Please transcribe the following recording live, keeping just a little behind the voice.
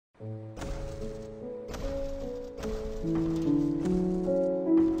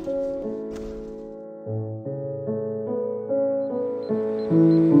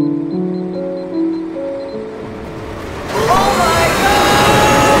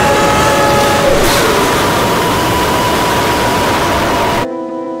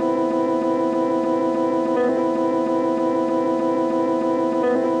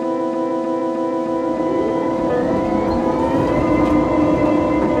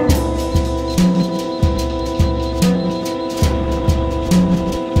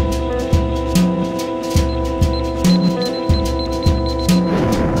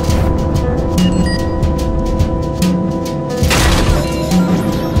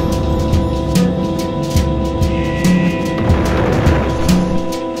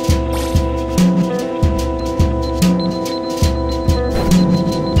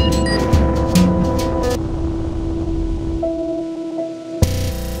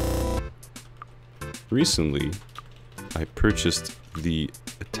Recently, I purchased the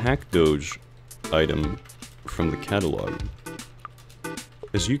Attack Doge item from the catalog.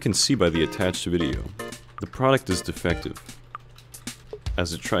 As you can see by the attached video, the product is defective,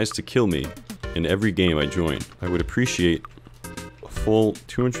 as it tries to kill me in every game I join. I would appreciate a full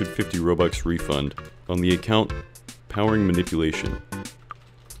 250 Robux refund on the account Powering Manipulation.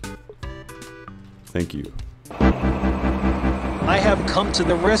 Thank you. I have come to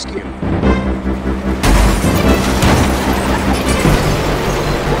the rescue.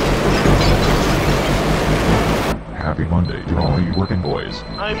 Happy Monday to all you working boys.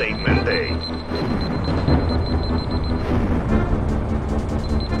 I make Monday.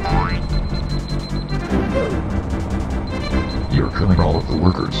 You're killing all of the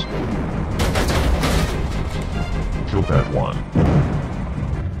workers. Kill that one.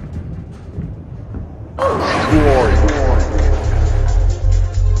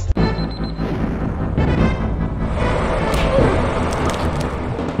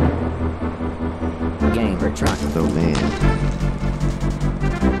 Gamer truck. Oh man.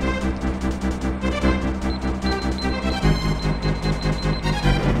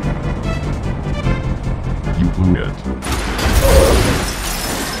 You blew it.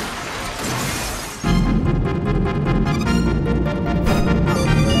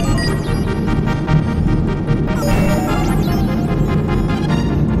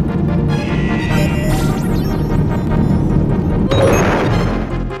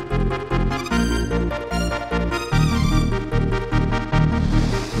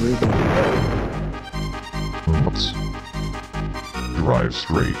 Oops. Drive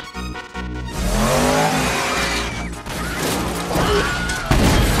straight.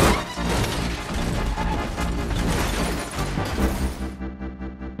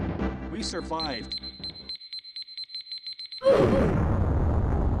 We survived.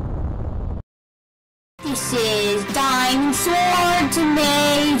 This is Diamond Sword to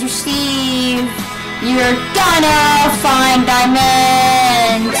Major Steve. You're gonna find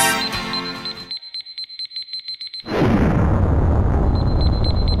diamonds.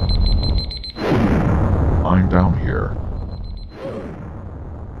 I'm down here.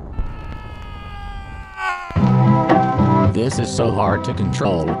 This is so hard to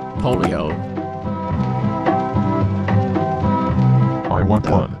control. Polio. I want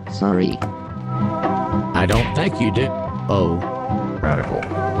one. Sorry. I don't think you did. Oh. Radical.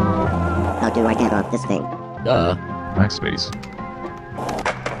 How do I get off this thing? Backspace.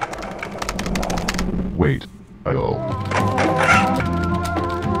 Wait.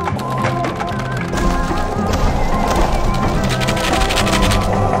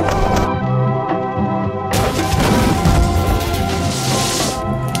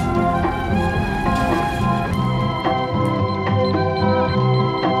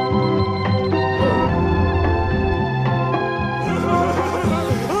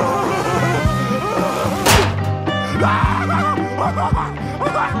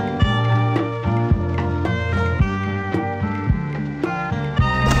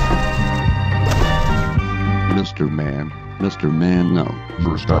 Mr. Man, no.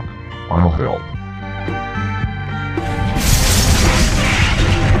 You're stuck. I'll help.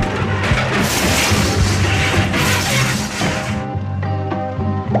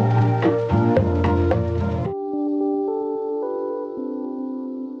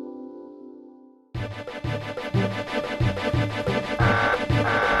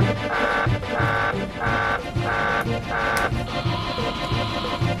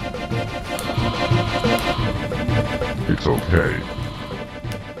 It's okay.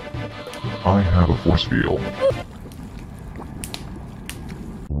 I have a force field.